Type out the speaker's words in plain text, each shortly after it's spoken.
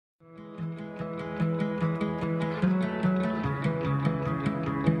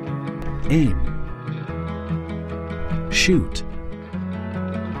aim, shoot,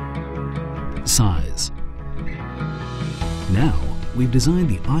 size. Now, we've designed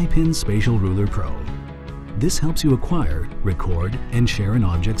the iPin Spatial Ruler Pro. This helps you acquire, record, and share an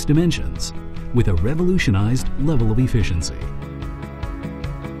object's dimensions with a revolutionized level of efficiency.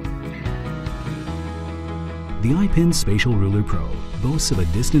 The iPin Spatial Ruler Pro boasts of a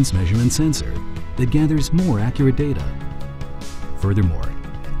distance measurement sensor that gathers more accurate data. Furthermore,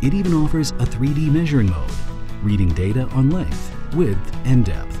 it even offers a 3D measuring mode, reading data on length, width, and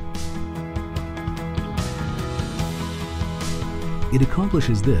depth. It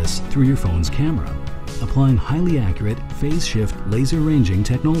accomplishes this through your phone's camera, applying highly accurate phase shift laser ranging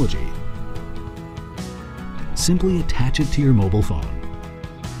technology. Simply attach it to your mobile phone.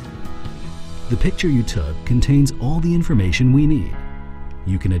 The picture you took contains all the information we need.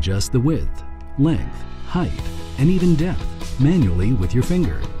 You can adjust the width, length, height, and even depth manually with your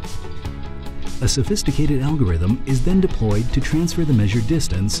finger. A sophisticated algorithm is then deployed to transfer the measured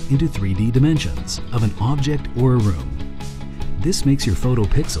distance into 3D dimensions of an object or a room. This makes your photo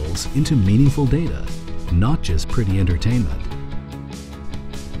pixels into meaningful data, not just pretty entertainment.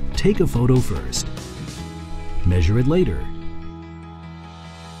 Take a photo first. Measure it later.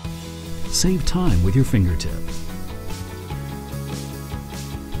 Save time with your fingertip.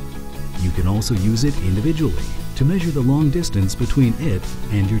 You can also use it individually to measure the long distance between it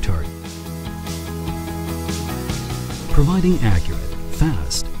and your target. Providing accurate,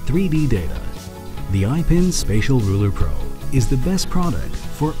 fast 3D data, the iPin Spatial Ruler Pro is the best product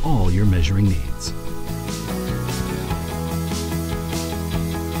for all your measuring needs.